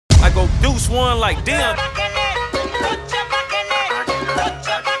I go deuce one like damn.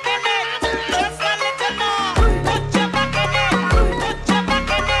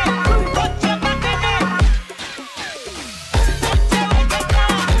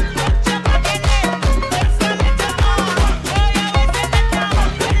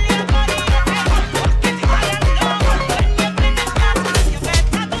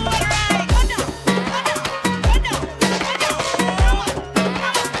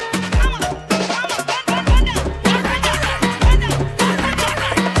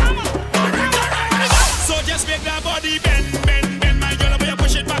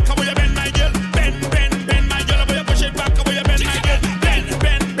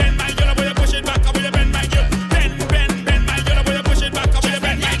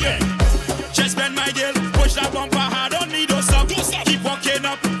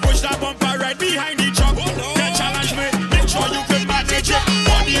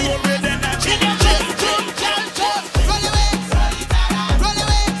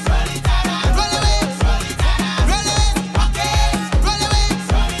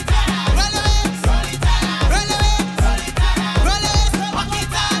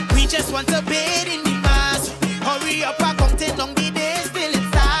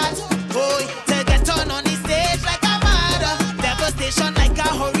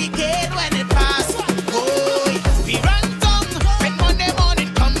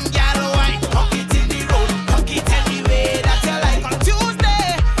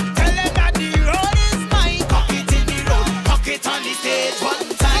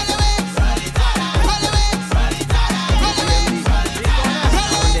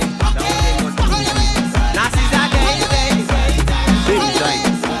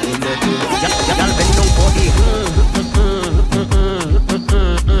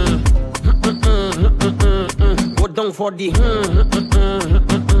 For the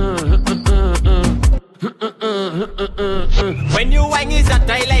when you wang is that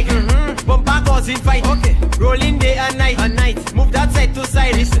I like bumper goes in fight. Okay, rolling day and night. Move that side to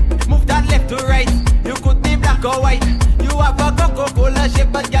side. Listen, move that left to right. You could be black or white. You have a Coca-Cola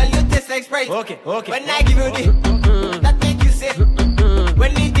shape, but girl you taste like Sprite. Okay. When I give you the that make you say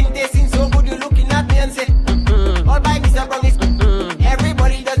when you think tasting so good, you looking at me and say all by Mr. Promise.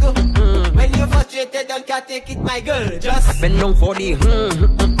 Everybody does do. When you're frustrated, don't can't take it, my girl. Just bend down for the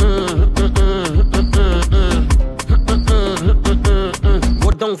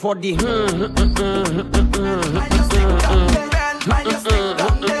go down for the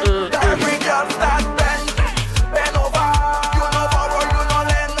every girl start bend over. You know power, you know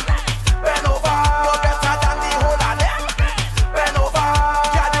lend. Bend over, you're better than the whole of them. Bend over,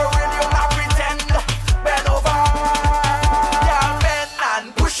 yeah, you really not pretend. Bend over, yeah, bend and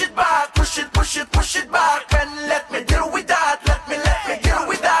push it back, push it back. Bend, let me deal with that. Let me deal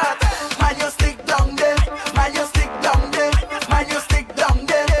with that. Man, you stick down there. Man, you stick down there. Man, you stick down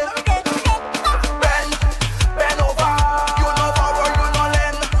there. Bend over. You know power, you know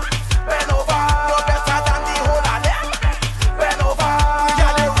lend. Bend over. You're better than the whole of them. Bend over.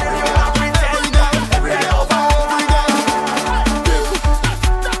 Yeah, they really not pretend. Bend over.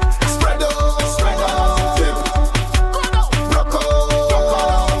 Spread out, dip. Rock out,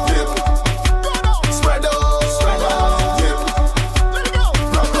 dip. Spread out, dip.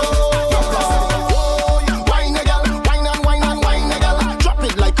 Rock out. Wine a gal, wine and wine a gal. Drop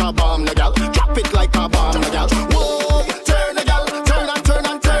it like a bomb, a gal. Drop it like a bomb, a gal. Whoa, turn a gal, turn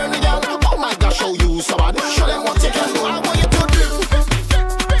a gal. Oh my gosh, show you so bad. Show them what you can do. I want you to dip.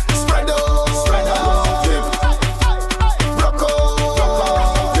 Spread out, dip. Rock out,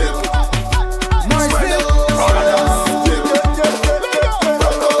 dip. Spread out, dip.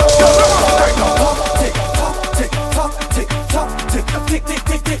 Tick, tick,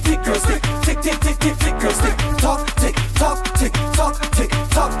 tick, tick, tick, girl stick. Tick, tick, tick, tick, tick, girl stick. Talk, tick, tick, tick,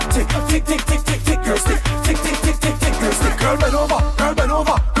 tick, tick, tick, tick, girl stick. Tick, tick, tick, tick, tick, girl stick. Girl bend over, girl bend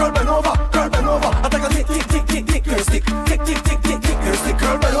over, girl bend over, girl bend over. I take a tick, tick, tick, tick, tick, girl stick. Tick, tick, tick, tick, tick, girl stick.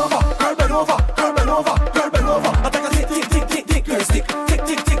 Girl bend over, girl bend over, girl bend over, girl bend over. I take a tick, tick, tick, tick, tick, girl stick. Tick,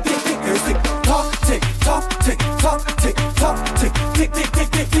 tick, tick, tick, tick, girl stick. Talk, tick, tick, tick, tick,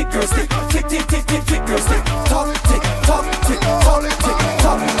 tick, tick, girl stick. Tick, tick, tick, tick, tick, girl stick. Talk, tick, tick, tick,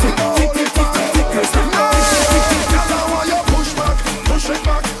 tick, tick, tick, tick, girl stick. Now you push back, push it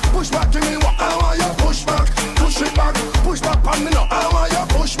back, push back. Give me what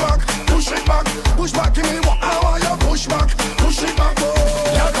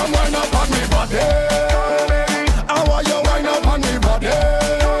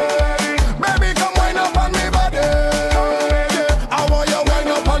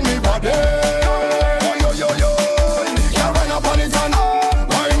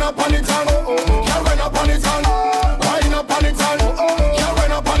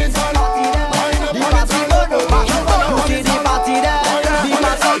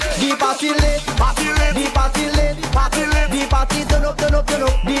turn up,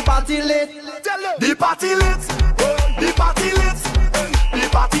 the party lit. The party lit. The party lit. The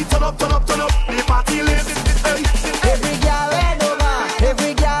party turn up, turn up, turn up. The party lit. Every girl bend over,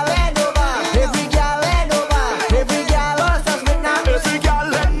 every girl bend over, every girl bend over, every girl bust us with now. Every girl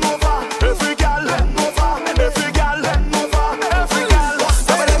bend over, every girl bend over, every girl bend over, every girl.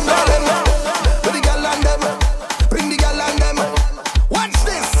 Some of them girl them, with the girl and them, bring the girl and them. Watch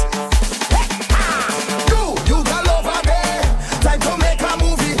this. You girl over there, time to make a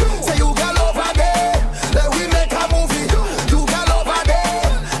movie. Say you girl over there, let we make a movie. You girl over there,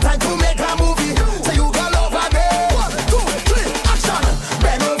 time to make a movie. Say you girl over there. 1, 2, 3, action.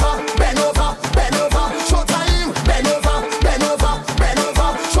 Bend over, bend over, bend over. Show time. Bend over, bend over, bend over.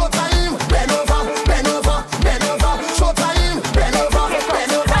 Show time. Bend over, bend over, bend over. Show time. Bend over,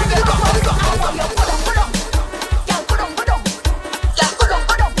 bend over.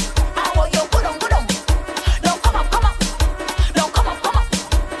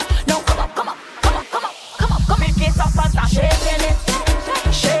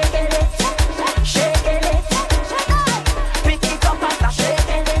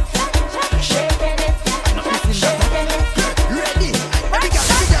 Ready? Every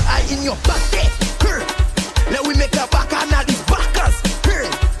girl eye in your body. Let we make a bacchanal, these backers.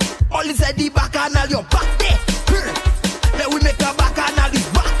 All inside the bacchanal, your body. Let we make a bacchanal, these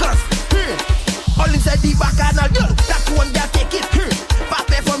backers. All inside the bacchanal, girl. That one girl take it.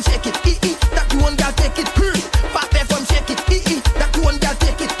 Pape from shake it. That one girl take it. Pape from shake it. That one girl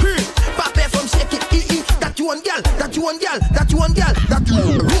take it. Pape from shake it. That one girl. That one girl. That one girl. That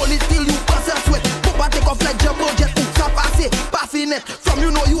roll it till you pass a sweat. Papa take off like jumbo jet. Ça passe, passing it. From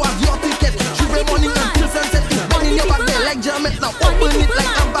you know you have your ticket. Every morning until sunset. Money in your back there like Jamet. Now open it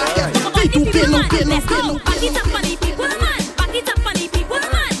like a bucket. Pay no. Back it up on the people, man. Back it up on the people,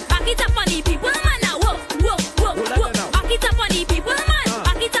 man. Back it up on the people, man. Now, whoa. Back it up on the people, man.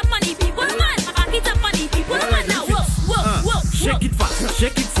 Back it up on the people, man. Back it up on the people, man. Now, whoa. Shake it fast,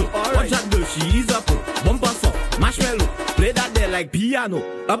 shake it slow. Watch that girl, she is a pro. Bumper song, marshmallow. Play that there like piano.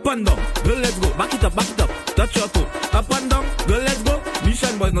 Up and down, girl, let's go. Back it up. Touch your toe. Up and down, girl, let's go.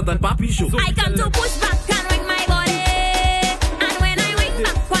 Mission boys, not a papi show. I come to push back and wing my body. And when I wing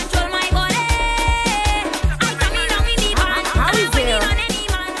back, control my body. I come in on any man. How is I'm winning there? on any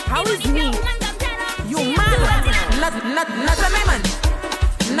man. How Even is if me? your woman come tell her, You she mad? do it in a- Not on my man.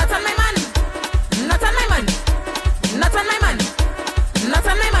 Not on my man. Not on my man. Not on my man. Not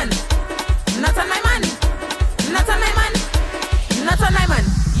on my man. Not on my man. Not on my man. Not on my man.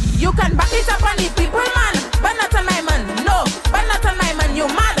 You can back it up on the people, man. But not on my man. No, but not on my man. You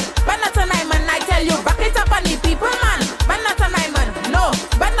mad? But not on my man. I tell you, back it up on the people, man. But not on my man. No,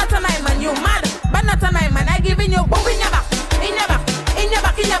 but not on my man. You mad? But not on my man. I giving you boom in your back. In your back. In your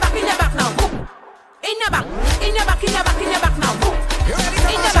back. In your back. In your back now. Boom. In your back. In your back. In your back. In your back now. Boom. You ready to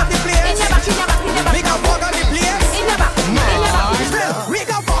In your mash back. up the place? In your back. In your back. In your back. We can fuck up the place. In your back. In your back. We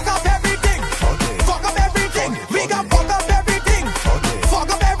can fuck up everything. Fuck up everything. We can fuck up everything. Fuck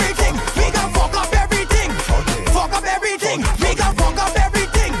up everything. We can fuck up everything. Fuck up everything. We can fuck up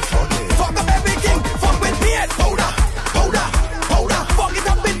everything. Fuck up everything. Fuck with beard. Powder. Fuck it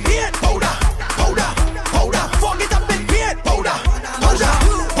up with beard. Powder. Fuck it up with beard. Powder.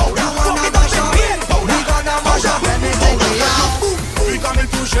 Fuck it up with beard. Powder. We coming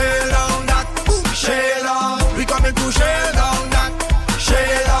to shell down that. Shell down. We coming to shell down that.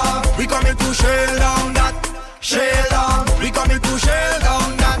 Shell down. We coming to shell down that. Shell down. We coming to shell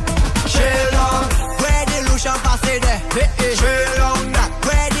down that. Shell down. Where the Lucian passe there? Shell down that.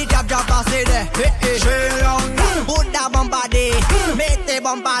 Where the jab passe there? Shell down that. Put that bomba day. Mete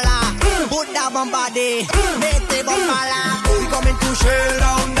bomba la. Put that bomba day. Mete bomba la. We coming to shell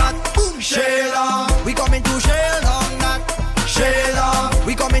down that. Shell down. We coming to shell down that. Shell down.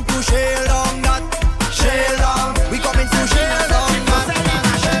 We coming to shell down that. Shell down. We coming to shell down that.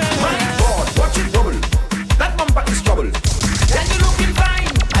 God, watch it bubble. That bumper is trouble. Then you looking fine.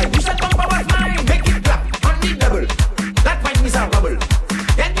 I wish that bumper was mine. Make it clap on the double. That wine is a rubble.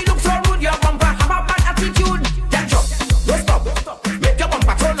 Then you look so rude, your bumper have a bad attitude. Then drop, don't stop. Make your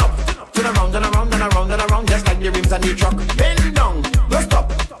bumper turn up. Turn around and around and around and around, just like the rims on the truck. Bend down, don't stop.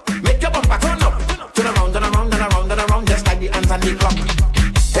 Make your bumper turn up. Turn around and around and around and around, just like the hands on the clock.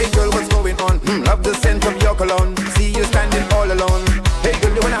 Hey girl, what's going on? Love the scent of your cologne. See you standing all alone. Hey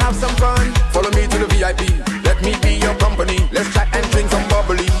girl, you wanna have some fun? Follow me to the VIP. Let me be your company. Let's chat and drink some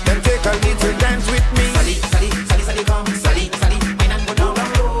bubbly. Then take a little dance with me. Sally, come. Sally, wine and go down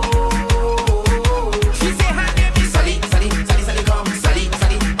low. She say her name is Sally, come. Sally,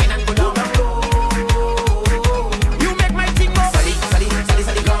 wine and go down low. You make my thing go. Sally,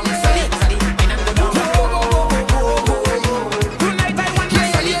 come. Sally, wine and go down low. Tonight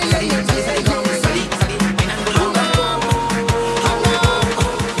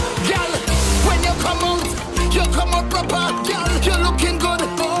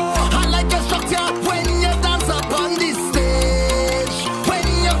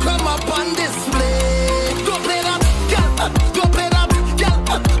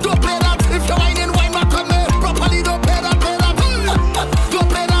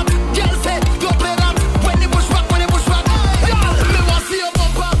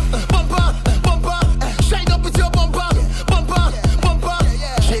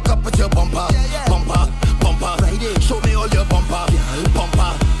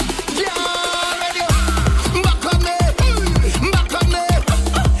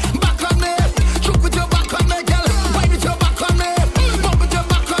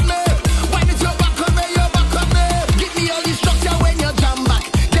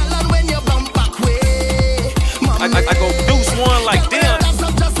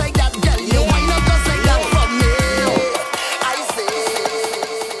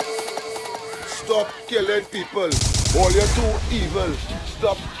you're too evil.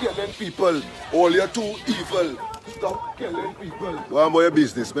 Stop killing people. All you're too evil. Stop killing people. What about your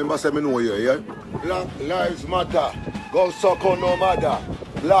business? Remember, say me know you, yeah? Black Lives Matter. Go suck on no matter.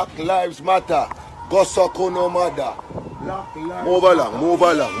 Black Lives Matter. Go suck on no matter. Move along.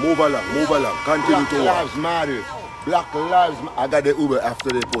 Continue to walk. Black Lives Matter. Black Lives Matter. I got the Uber after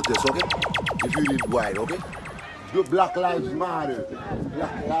the protest, okay? If you live wide, okay? Do Black Lives Matter.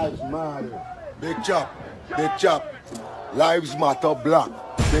 Black Lives Matter. Big chop. Lives matter black.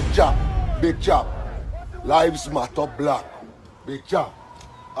 Big chop. Lives matter black. Big chop.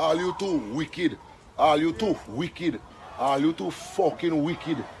 All you too wicked. All you too fucking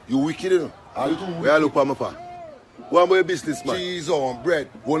wicked. You wicked, you know? All you too wicked. Where I look for my pa? What about your business, man? Cheese on bread.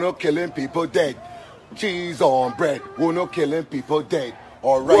 We're not killing people dead. Cheese on bread. We're not killing people dead.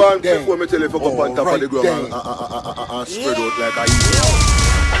 All right, go on, then. Before me tell you to come on top of the ground and spread out like I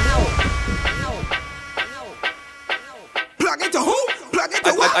eat. Plug into who? Plug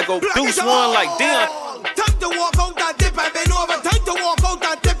into what? I go deuce one like damn. Time to walk out and dip and bend over. Time to walk out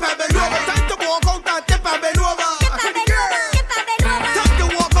and dip and bend over. Time to walk out and dip and bend over. Time to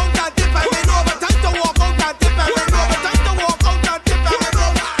walk out and dip and bend over. Time to walk out and dip and bend over. Time to walk out and dip and bend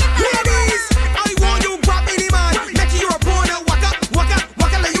over. Ladies, I want you pop any man. Make your opponent walk up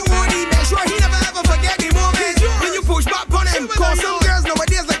like you want him. Make sure he never ever forget the moment when you push back on him. Cause some girls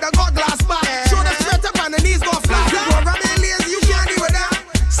nowadays like they got glass back. Show them straight up and the knees go flat. Programming lazy, you can't deal with that.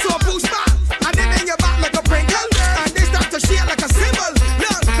 So push back and then bend your back like a Pringle. And they start to shake like a cymbal.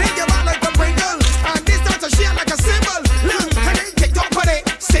 Look, bend your back like a Pringle. And they start to shake like a cymbal. Look, and then kick up on it,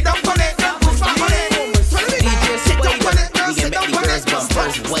 sit down on it, push back on it. Sit down on it, girl, sit down on it.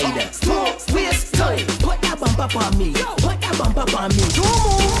 Waste time. Put that bump up on me. Put that bump up on me.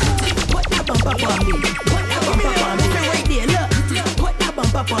 Put that bump up on me. Put that bump up on me. Right there, look. Put that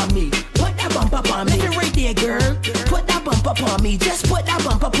bump up on me. Put that bump up on me. Right there, girl. Put that bump up on me. Just put that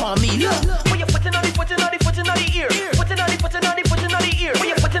bump up on me. Look. When you're putting on the ear. Putting on the ear. When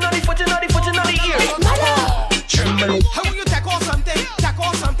you're putting on the ear. How will you take off something? Take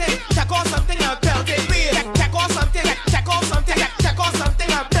off something and belt it. Take off something and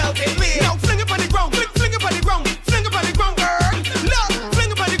belt it. Now fling it on the ground, fling it on the ground, girl. Look,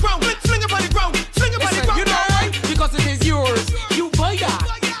 fling it on the ground, fling it on the ground. You know why? Because it is yours. You buy that.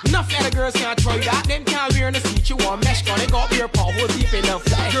 Enough other girls can't try that. Them can't wear in the seat. You want mesh on it. Got your paw hole deep enough.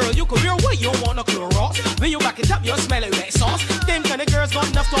 Girl, you could wear what you want no Clorox. When you back it up, you smell like wet sauce. Them kind of girls got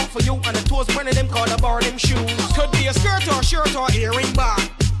enough talk for you. And the toes burning them call the bar them shoes. Could be a skirt or shirt or earring bar.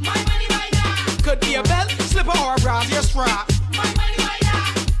 My money by that. Could be a belt, slipper or a brassiere strap. My money by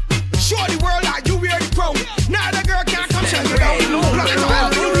that. Show the world that you wear the crown. Now the girl can't come shut you down. Plug it all,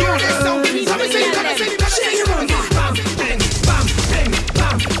 you hear this sound. Let me see, shake your bum. Bam, bang, bam, bang,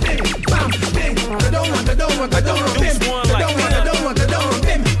 bam, bang, bam, bang. I don't want bim. I don't want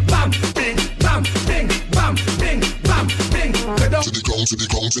bim. Bam, bang, bam, bang, bam, bang, bam, bang. To the ground.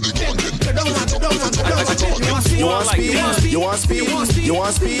 You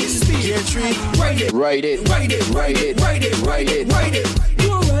want speed? Gear 3. Ride it.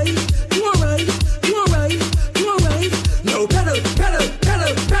 You alright. No pedal. Bam,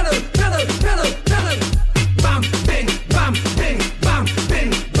 bang, bam, bang, bam, bang, bam,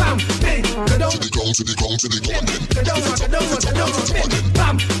 bang. To the ground. I don't want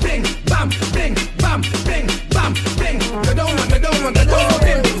bam, bang, bam, bang, bam, bang, bam, bang. I don't want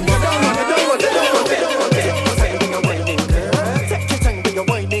bim. Take your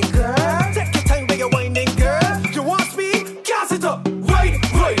time when you're whining, girl. You want speed? Gas it up. Right.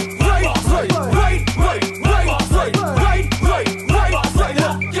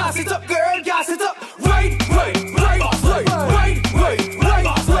 Gas it up, girl. Gas it up. Right.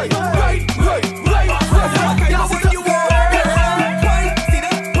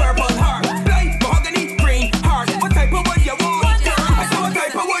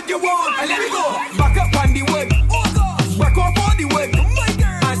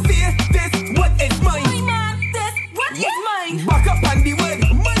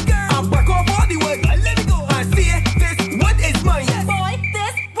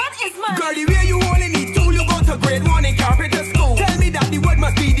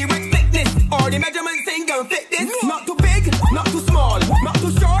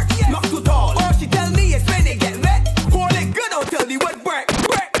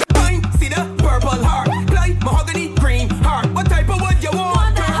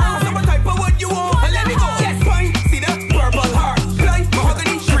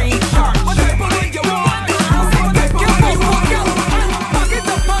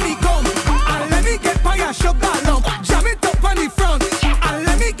 Jam it up on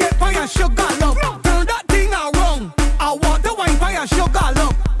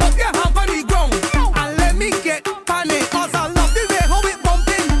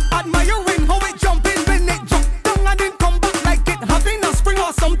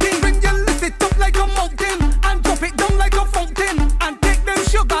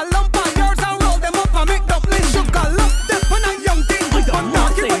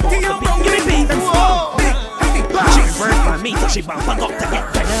so big. Give me beat and slow. She reverse on me, she bumper got to get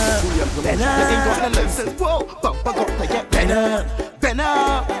better. Whoa, bumper got to get better.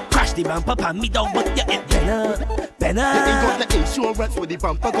 Crash the bumper on me, dog, but you get better. You ain't got the insurance with the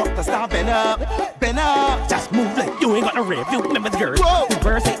bumper got to start better. Just move like you ain't got a rev. You remember the girl. Whoa.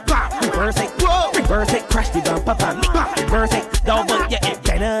 Reverse it, pop, reverse it, Whoa. reverse it. Crash the bumper on me, pop, reverse it, dog, but you get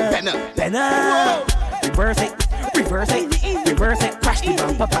better. Reverse it, reverse it, reverse it. Crash the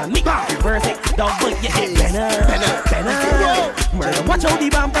bumper on me, pop, reverse it, dog, but you get better. Murder, watch how the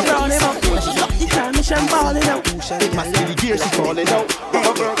bumper rolling out. She got the transmission balling out. It must be the gear she falling out.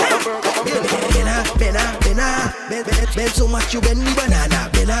 Bend so much you bend the banana.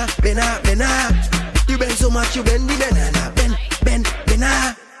 You bend so much you bend the banana. Bend.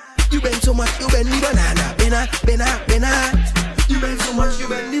 You bend so much you bend the banana. You bend so much you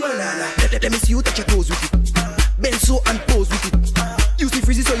bend the banana. Let me see you touch your toes with it. Bend so and pose with it. Use the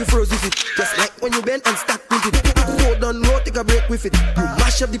freezy so you froze with it. Just like when you bend and stack with it. Go down low, take a break with it. You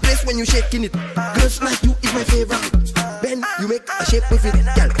mash up the place when you shaking it. Girls like you is my favorite. Bend, you make a shape with it.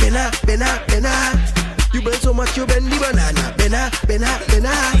 Girl, bena. You bend so much you bend the banana. Bena.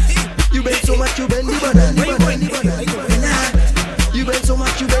 You bend so much you bend the banana. You bend so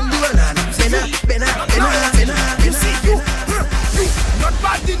much you bend the banana. Bena. You see you not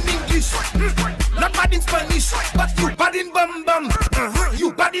bad in English, not bad in Spanish, but you bad in bum bum.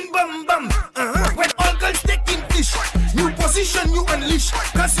 You bad in bum bum. When all girls taking fish, new position you unleash.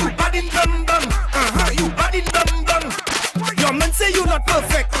 Cause you bad in bum bum. You bad in bum bum. Your man say you not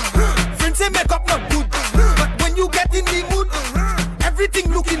perfect. Friends say makeup not good. But when you get in the mood,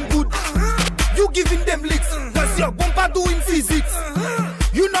 everything looking good. You giving them licks. Cause your bumper doing physics.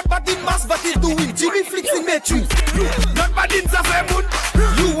 You not bad in mass, but it's doing Jimmy flicks in Matrix. Not bad in Zafemun.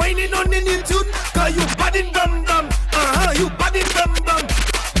 You whining on the new tune. Cause you bad in dum dum. You bad in dum dum.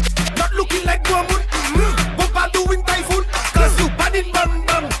 Not looking like Guamun. Bumper doing typhoon. Cause you bad in dum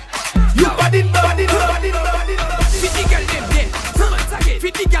dum. You bad in dum dum. Fit the girl them there.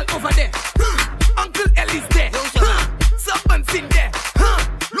 Fit the girl over there. Uncle Ellie's there. Serpents in there.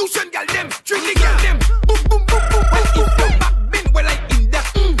 Lucian girl them. Trinity girl them. Boom boom boom boom boom. Back bend well I in that.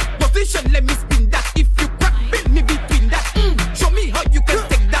 Position let me spin that. If you crack bend me between that. Show me how you can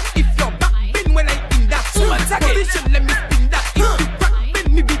take that. If your back bend well I in that. Position let me spin that. If you crack bend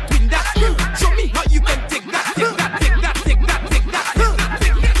me between that. Show me how you can take that. Take that.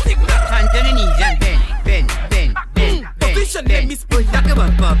 Hands on the knees and bend. Position let me spin that.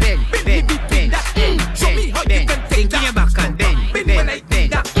 Bend me between that. Show me how you can take think that. in your back and bend. When I do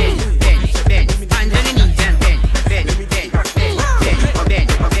that. Hands on the knees and bend.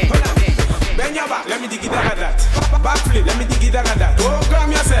 Bend your back, let me dig it like that. Back flip, let me dig it like that.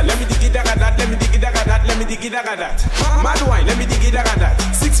 Program yourself, let me dig it like that. Let me dig it like that. Mad wine, let me dig it like that.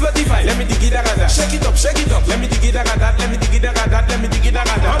 645, let me dig it like that. Shake it up, let me dig it like that. Let me dig it like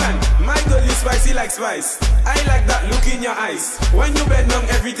that. Hold on, my girl you spicy like spice. I like that look in your eyes. When you bend down,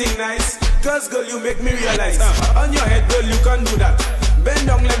 everything nice. Cause girl, you make me realize. On your head, girl, you can do that. Bend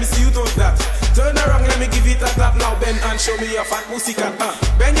down, let me see you do that. Turn around, let me give it a tap. Now bend and show me your fat pussy cat.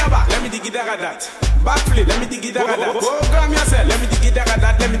 Bend your back, let me dig it like that. Back flip, let me dig it like that. Program yourself, let me dig it like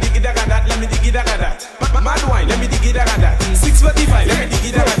that. Let me dig it like that. Mad wine, let me dig it like that. 645, let me dig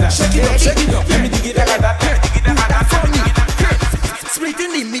it like that. Shake it up, let me dig it like that. Split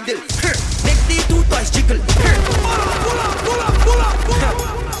in the middle. Make the two toys jiggle. Pull up.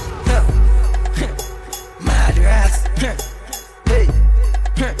 Mad ass. Hey.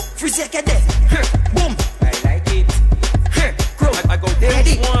 Freeze your head there. Boom. I like it. I go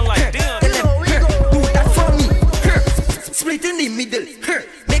Ready? one like damn. Tell them, do that for me. Split in the middle.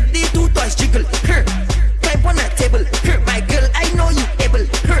 Make the two toys jiggle. Climb on a table. My girl, I know you able.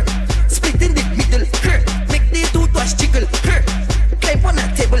 Split in the middle. Make the two toys jiggle. Climb on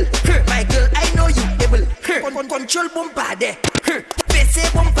a table. My girl, I know you able. Control bumper there. Face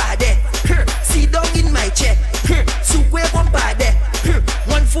bumper there. Sit down in my chair. Sukwe bumper there.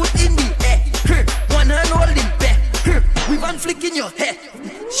 One foot in the air. One hand holding back. With one flick in your hair.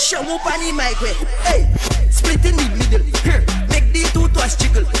 Show up on the mic way. Hey, split in the middle. Make the two toys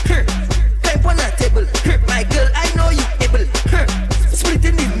jiggle. Climb on a table. My girl, I know you able. Split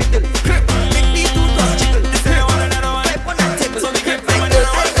in the middle. Make the two toys jiggle. Climb on a table. My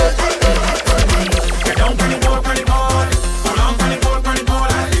girl, I know you able. Get down for the ball. Pull on for the ball.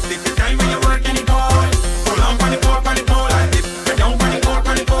 If the time when you're working the ball. Pull on for the ball. Get down for the ball.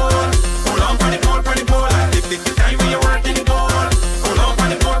 Pull on for the ball. If the time when you're working the ball. Pull on for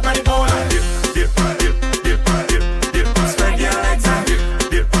the ball. Dip. Spread your legs and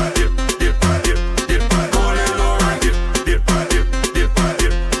dip. Go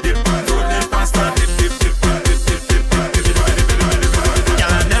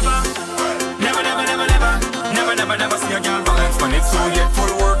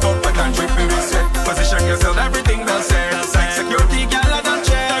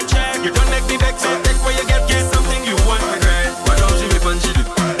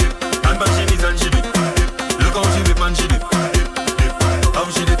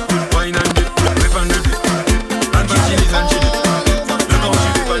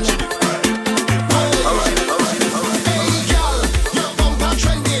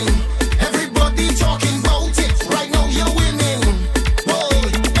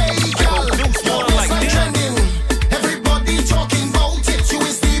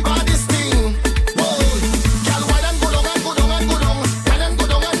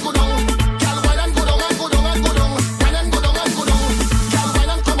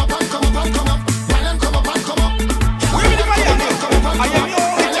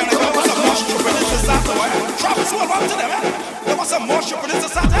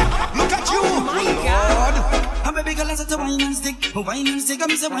such a wine and stick. Wine and stick, I'm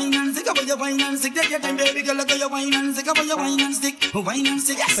a wine and stick. About your wine and stick. Take your time, baby girl, look at your wine and stick. About your wine and stick. Wine and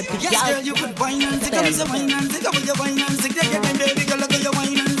stick. Yes, girl, you could wine and stick. I'm a wine and stick. About your wine and stick. Take your time, baby girl, look at your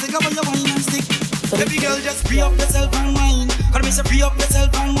wine and stick. About your wine and stick. Baby girl, just free up yourself and wine. Gotta be so free up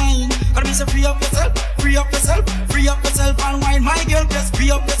yourself and wine. Gotta be so free up yourself, free up yourself, free up yourself and wine. My girl, just free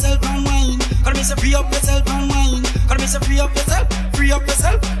up yourself and wine. Gotta be so free up yourself and wine. Gotta be so free up yourself, free up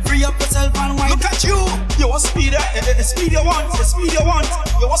yourself, free up yourself and wine. Look at you, you want speed, speed you want, speed you want.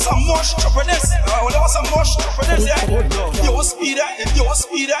 You want some more for this, you want some more for this, yeah. You want speed, you want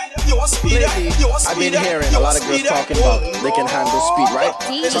speed, you want speed, you want speed. I've been hearing a lot of girls talking about they can handle speed, right?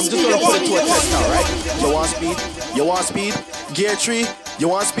 So I'm just gonna put it to a test now, right? You want speed? You want speed? Gear 3. You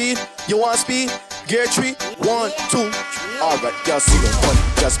want speed? You want speed? Gear 3. 1, 2. Alright, just see the one,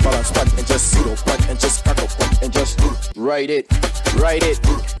 just balance one, and just see the one, and just cock up one, and just ride it, ride it,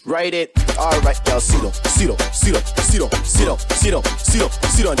 ride it. Alright, y'all see them, see them, see them, see them, see them, see them, see them,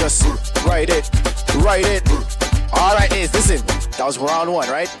 see them, just ride it, ride it. Alright, listen, that was round 1,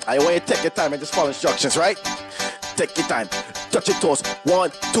 right? I want you to take your time and just follow instructions, right? Take your time, touch your toes,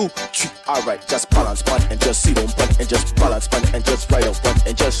 1, 2, 3. Alright, just balance one, and just see them one, and just balance one, and just ride up one,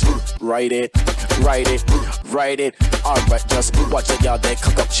 and just ride it, ride it, ride it. Alright, just watch a girl there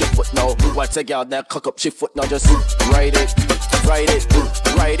cock up shift foot now. Watch a girl there cock up shift foot now. Just ride it, ride it,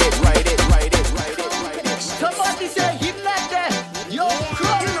 ride it, ride it, ride it, ride it, ride it. Somebody say him like that. Yo,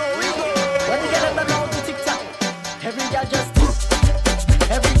 crowd. When you get them down to TikTok, every girl just tick,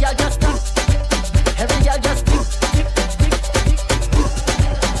 every girl just tick, every girl just tick, tick, tick, tick.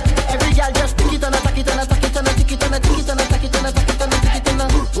 Every girl just tick it and attack it and attack it and tick it and tick it and attack it and attack it and tick it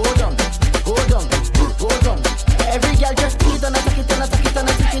and go down, go down, go down. Every girl just tick it and attack it and attack it and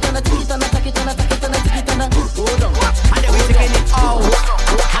tick it and tick it and attack it and attack it and tick it and go down. And then we taking it out.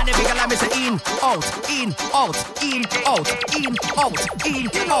 And then we gonna miss it in, out, in, out, in, out, in, out, in,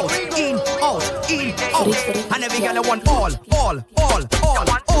 out, in, out, in, out. And then we gonna want all.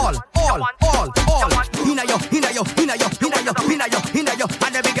 Inna yo.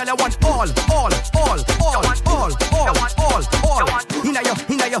 And then we gonna want all.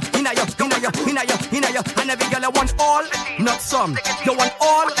 Inna yo. And then we gonna want all, not some. You want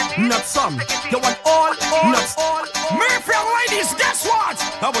all, not some. You want all, not all. Me from ladies, guess what?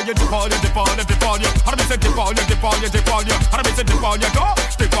 How about you dip on you? How do we say dip on you? How do we say dip on you? Go,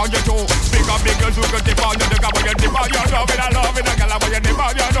 dip on you too. Bigger, you can dip on you. The guy when you dip on you, love it, I love it. The guy when you dip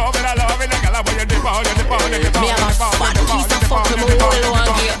on you, love it, I love it. The guy when you dip on you, dip on you. Me have a fat piece of fuck them all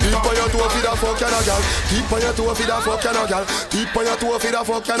one here. Keep on your toe for the fuck and a gal. Keep on your toe for the fuck and a gal. Keep on your toe for the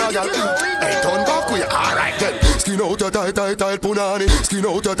fuck and a gal. Hey, turn back with you. Alright then. Skin out your tight punani. Skin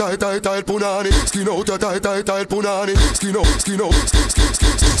out your tight punani. Skin out your tight punani. Skin out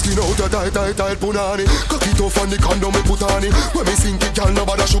your tight punani. Cock it off on the condom me put on it. When me sink it, gal,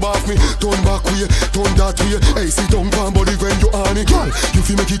 nobody should off me. Turn back way, turn that way. Hey, sit down, pan body when you on it. Gal, you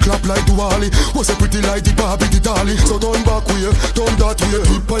feel make it clap like Duali. Was a pretty like the Barbie, the dolly. So turn back way, turn that way.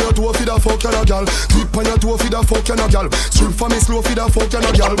 Keep on your toe for the fuck and a gal. Keep on your toe for the fuck and a gal. Strip for me slow for the fuck and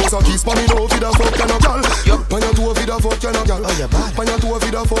a gal. Was a kiss for me low for the fuck and a gal. On your toe for the fuck and a gal. On your toe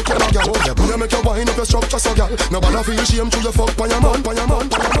for the fuck and a gal. You make your wine up your structure so gal. Nobody feel shame to your fuck on your man.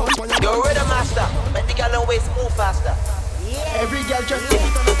 You're rhythm master. Make the gal always move faster. Yeah. Every girl just tick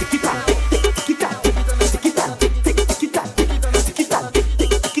it on, tick it on, tick it on, tick it on, tick it on,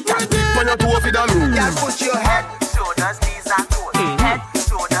 tick it on. On your toe for the loom. Girl, put your head, shoulders, knees and toes. Head,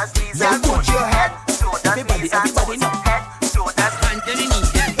 shoulders, knees and toes. Put your head, shoulders, knees and toes. Head, shoulders, and to the knees.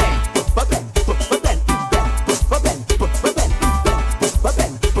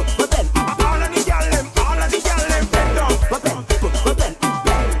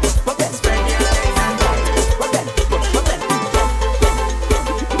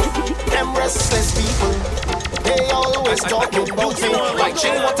 Talking about me,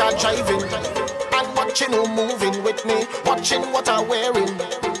 watching what I'm driving, and watching who moving with me, watching what I'm wearing,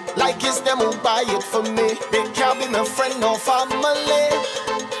 like it's them who buy it for me. They can't be my friend or family.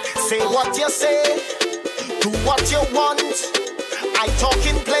 Say what you say, do what you want. I talk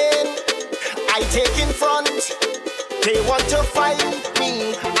in plain, I take in front. They want to fight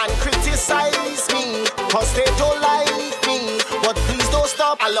me and criticize me, cause they don't like me. But please don't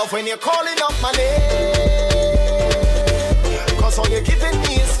stop, I love when you're calling up my name. All you're giving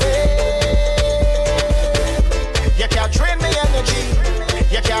me is fame. You can't drain my energy.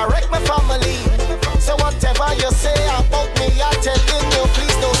 You can't wreck my family. So whatever you say about me, I'm telling you,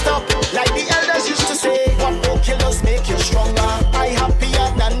 please don't stop. Like the elders used to say, what more killers make you stronger. I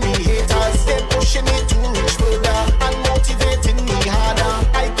happier than me haters. They're pushing me to reach further and motivating me harder.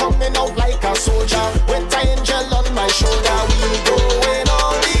 I coming out like a soldier with an angel on my shoulder.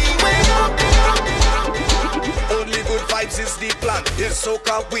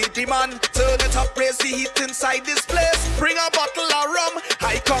 cause we demand. Turn it up, raise the heat inside this place. Bring a bottle of rum.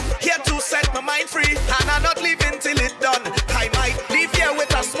 I come here to set my mind free, and I'm not leaving till it done. I might leave here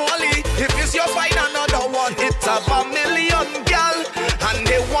with a smallie. If it's your find another one, it's a million gal, and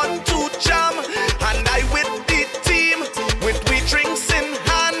they want to jam. And I with the team, with we drinks in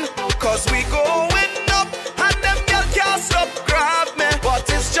hand, cause we going up, and them gal can't stop grab me. But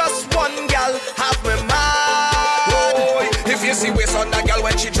it's just one gal, have me mad. Oh, if you see waist on that gal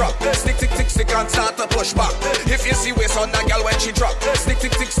when she drop, stick, tick, tick, stick and start to push back. If you see waist on that gal when she drop, stick,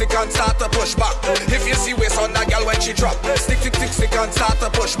 tick, tick, stick and start to push back. If you see waist on that gal when she drop, stick, tick, tick, stick and start to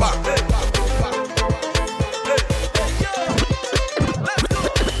push back.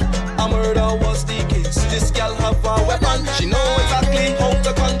 A murder was the case. This gal have a weapon. She know exactly how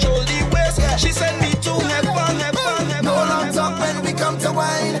to control the waist. She send me to heaven, heaven, heaven. No long talk when we come to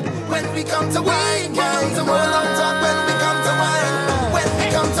wine. When we come to wine, wine. No long talk when we come to wine. When we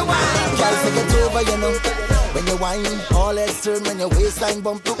come to wine. Girl, take it over, you know. When you wine, all heads turn. When your waistline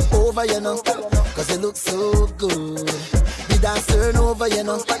bump look over, you know. Cause you look so good. The dance turn over, you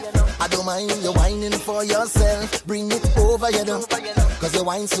know. I don't mind you whining for yourself. Bring it over, you know. Cause you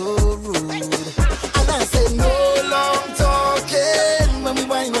whine so rude. And I say no long talking. When we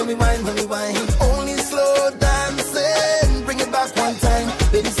whine, when we whine, when we whine. Only slow dancing. Bring it back one time.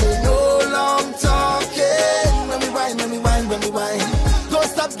 Baby say no long talking. When we whine, when we whine, when we whine. Don't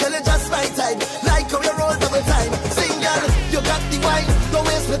stop, girl, you just my time. Like how you roll double time. Sing, girl, you got the wine. Don't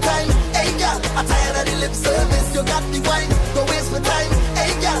waste my time. Hey, girl, I'm tired of the lip service. You got the wine. Don't waste my time.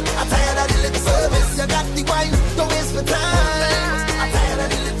 Hey, girl, I'm tired of the lip service. You got the wine. Don't waste my time.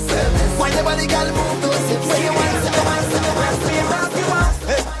 Why nobody got move those hips? When you want, say you want, say you want, say you rock you out.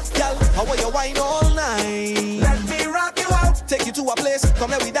 Hey, girl, how will you wine all night? Let me rock you out. Take you to a place,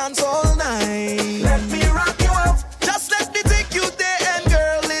 come let we dance all night. Let me rock you out. Just let me take you there, and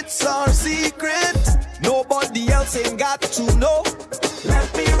girl, it's our secret. Nobody else ain't got to know.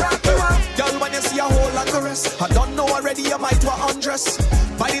 Let me rock you out. Girl, when you see a whole lot of rest, I don't know already, you might want undress.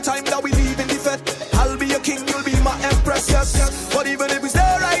 By the time that we leave in the fete, I'll be your king, you'll be my empress, yes, yes. But even if we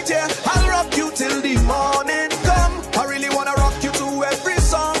stay right here, I'll rock you till the morning come. I really wanna rock you to every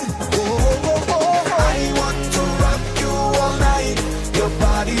song. Oh, oh, oh, oh. I want to rock you all night. Your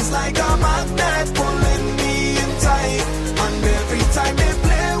body's like a magnet pulling me in tight. And every time they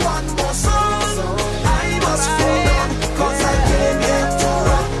play one more song, I must fall on, cause I came here to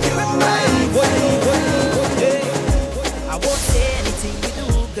rock you right. I won't say anything you do,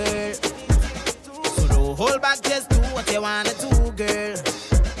 girl. So don't hold back, just do what you wanna do, girl.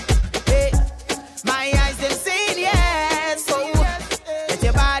 Hey, my eyes them saying yes, so let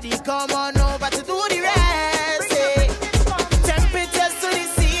your body come on over to do the rest. Hey, temperatures to the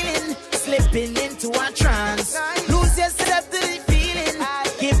ceiling, slipping into a trance. Lose yourself to the feeling,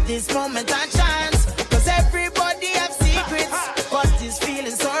 give this moment a chance. Cause everybody have secrets, but this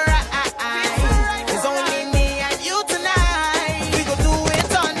feeling so right. It's only me and you tonight. We gon' do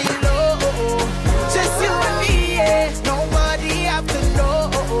it on the low, just you and me, yeah. Nobody have to know.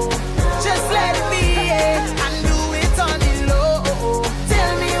 Just let it be, yeah. And do it on the low.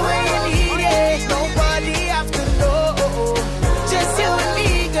 Tell me where you need it. Nobody have to know. Just you and me,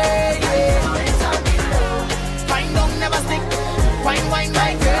 girl, yeah. Wine don't never stick. Wine, wine,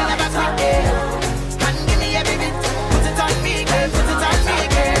 my girl, never quit, yeah. And give me every bit. Put it on me, girl. Put it on me,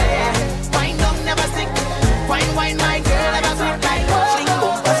 girl. Wine don't never stick. Wine, wine, my girl, never quit, like Sling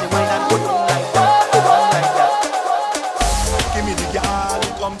boom, pass it wine and go down like that, go down like that. Give me the girl who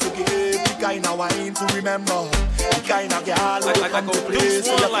come to give the kind of wine to remember. The kind of girl who come to play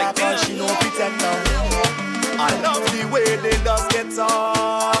so your papa she no pretender. I love the way they just get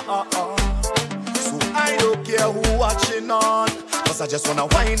on. So I don't care who watching on. Cause I just wanna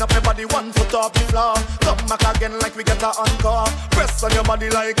wind up your body 1 foot off the floor. Come back again like we get a encore. Press on your body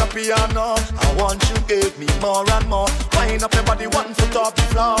like a piano. I want you give me more and more. Wind up your body 1 foot off the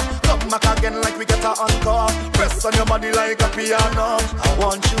floor. Come back again like we get a encore. Press on your body like a piano. I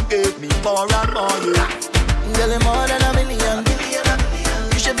want you give me more and more, yeah. Girl, you're more than a million.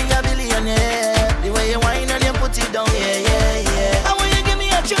 You should be a billionaire. The way you whine and you put it down, yeah, yeah, yeah. I want you give me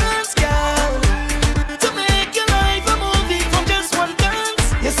a chance, girl, to make your life a movie from just one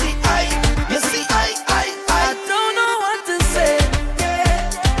dance. You see, I don't know what to say.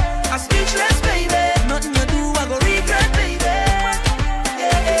 I'm speechless, baby. Nothing you do, I go regret, baby.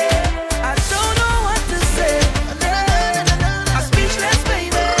 I don't know what to say. I'm speechless,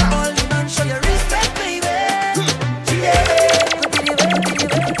 baby. All you man, show your respect, baby. Yeah.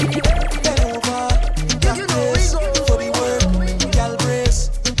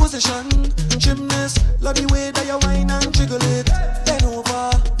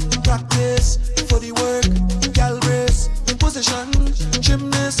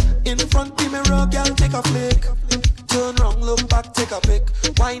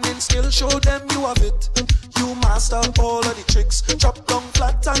 Drop down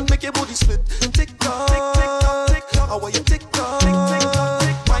flat and make your body split. Tick tock, tick tock, how are you tick tock?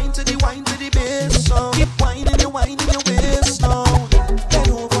 Wine to the bass now. Keep whining your waist now. Bend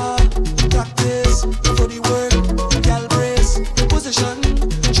over, practice for the work. Gal brace, position,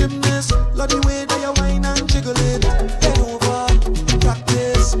 gymnast. Love the way that you whine and jiggle it. Bend over,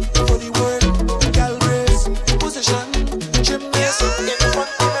 practice for the work. Gal brace, position, gymnast. In front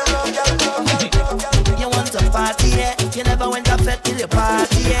of the mirror, You want to party, yeah? You never went to fete till you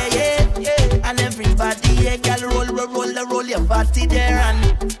party, yeah. And everybody, yeah, girl, roll your body there, and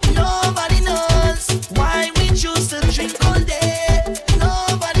nobody knows why we choose to drink all day.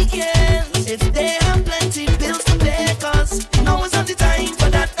 Nobody cares if they have plenty bills to pay, 'cause now is not the time for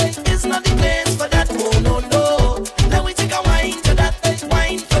that. It's not the place for that. Oh no. Let we take a wine to that,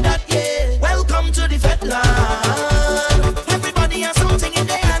 wine for that, yeah. Welcome to the fete land. Everybody has something in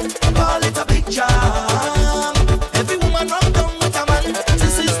their hand. Call it a big jam. Every woman run down with a man.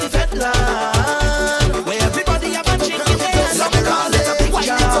 This is the fete land, where everybody have a drink in their hand. So we call it a big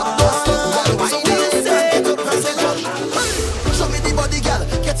jam. Show me the body, gal.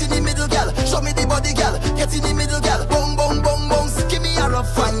 Get in the middle, gal. Show me the body, gal. Get in the middle, gal. Boom, boom, boom, boom. Give me a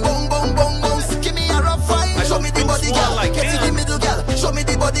rough fine. Boom, boom, boom, boom. Give me a rough fine. Show me the body, gal. Get in the middle, gal. Show me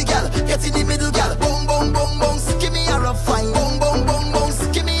the body, gal. Get in the middle, gal. Boom, boom, boom, boom. Give me a rough fine. Boom, boom, boom, boom.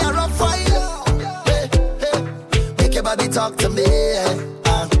 Give me a rough fine. Hey, hey. Make your body talk to me. Hey,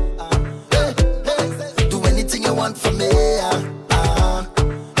 hey. Do anything you want from me.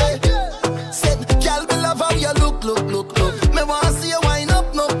 Hey, say, gal, me love how you look. Me wanna see you wind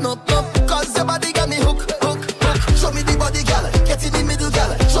up, no. 'Cause your body got me hook. Show me the body, gal. Get in the middle,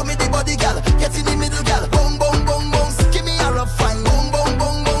 gal. Show me the body, gal. Get in the middle, gal. Boom, boom, boom, boom. Give me a rough fine. Boom, boom,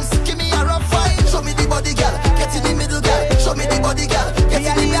 boom, boom. Give me a rough fine. Show me the body, gal. Get in the middle, gal. Show me the body, gal. Get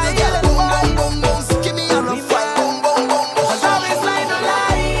in the middle, gal. Boom, boom, boom, boom. Give me a rough fine. Boom, boom, boom, boom. Always lie, don't lie.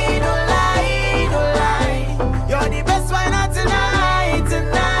 You're the best wine out tonight.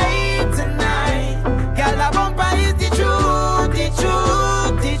 Girl, the bumper is the truth.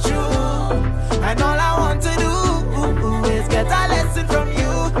 And all I want to do is get a lesson from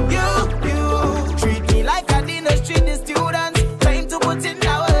you. Treat me like a dinner, treat the students. Time to put in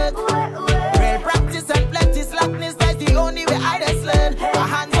the work. Real practice and plenty slackness, that's the only way I just learn. My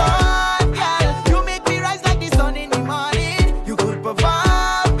hands on, girl. You make me rise like the sun in the morning. You could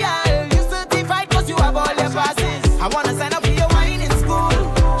perform, girl. You certified 'cause you have all your passes. I wanna sign up for your wine in school.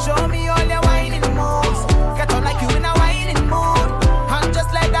 Show me all your whining moves. Get on like you in a whining mood. And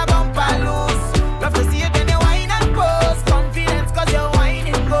just let the bumper loose. Love to see you when you whine and pose. Confidence 'cause you're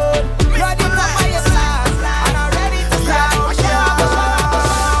whining good. You're the top of your class, and I'm ready to start.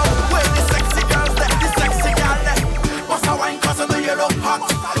 Where the sexy girls there, the sexy girl there. Bust a wine 'cause I know you look hot.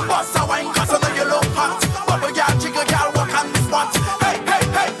 Bust a wine 'cause I know you look hot. Bubble girl, jiggle girl, walk on the spot. Hey,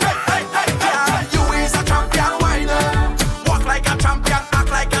 girl, you is a champion whiner. Walk like a champion, act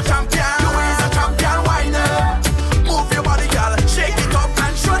like a champion. You is a champion whiner. Move your body, girl, shake it up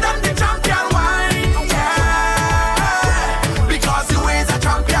and show them the champion wine. Yeah, because you is a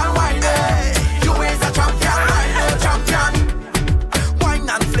champion whiner. You is a champion whiner, champion. Wine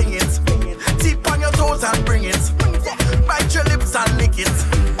and fling it. Tip on your toes and bring it. Bite your lips and lick it.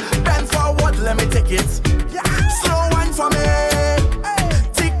 Bend forward, let me take it. Slow wine for me.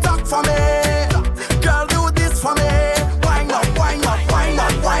 Tick tock for me. Girl, do this for me. Wine up, wine up, wine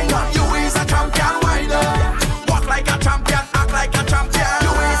up, wine up. You is a champion whiner. Walk like a champion, act like a champion.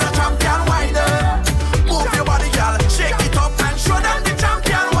 You is a champion whiner. Move your body, girl. Shake it up and show them the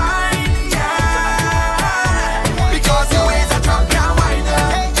champion wine. Yeah, because you is a champion whiner.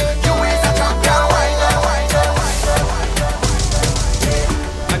 You is a champion whiner.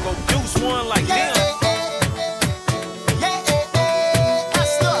 I go deuce one like them.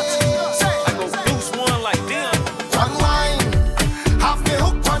 I go deuce one like them. One wine, have me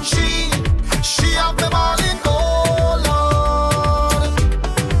hooked on she have me balling, oh Lord.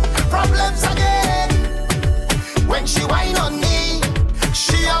 Problems again, when she whine on me,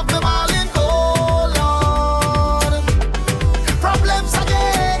 she have me balling, oh Lord. Problems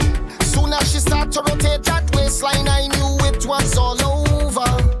again, soon as she start to rotate that waistline, I knew it was all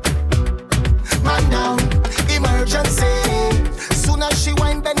over. Man down, emergency. Soon as she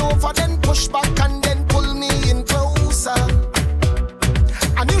whine, bend over, then push back and then pull me in closer.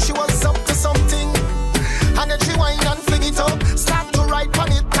 I knew she was up to something, and then she whine and fling it up. Start to write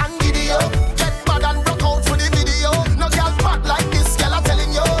on it and video. Get mad and broke out for the video. No girl bad like this, girl I'm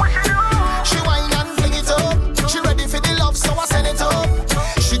telling you. She whine and fling it up. She ready for the love, so I send it up.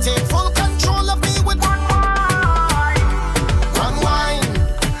 She take full control of me with one wine. One wine,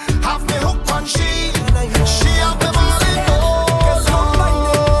 have me hooked on she have me balling, oh Lord.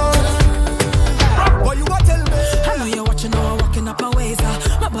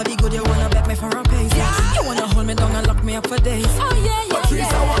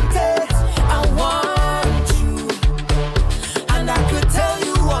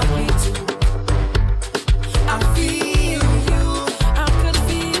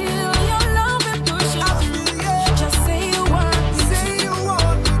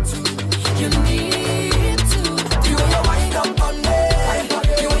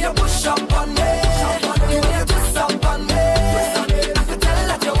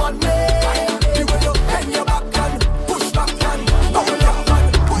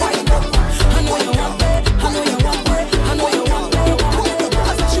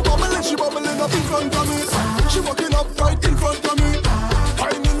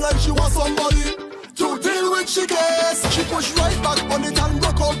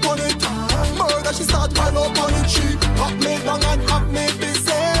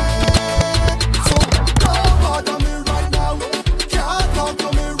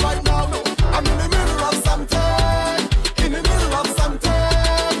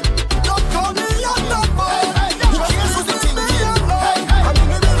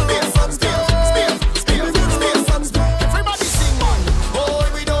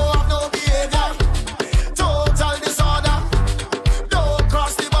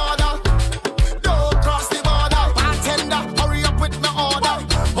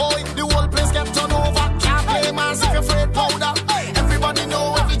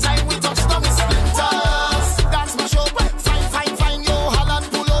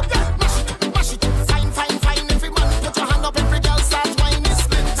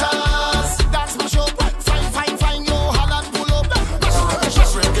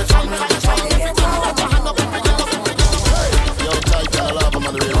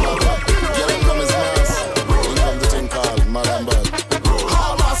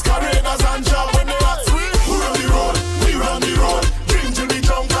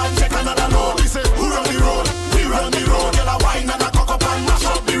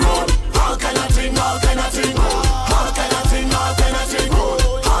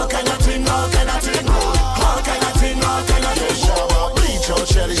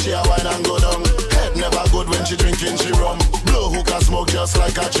 bust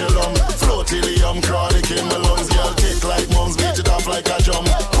like a chillum. Float helium, chronic in my lungs. Girl, kick like mums, beat it off like a drum.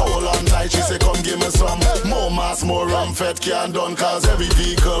 Hold on tight, she say come give me some. More mass, more rum, fat can't done. Cause every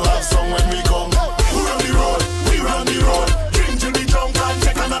vehicle have some when we come.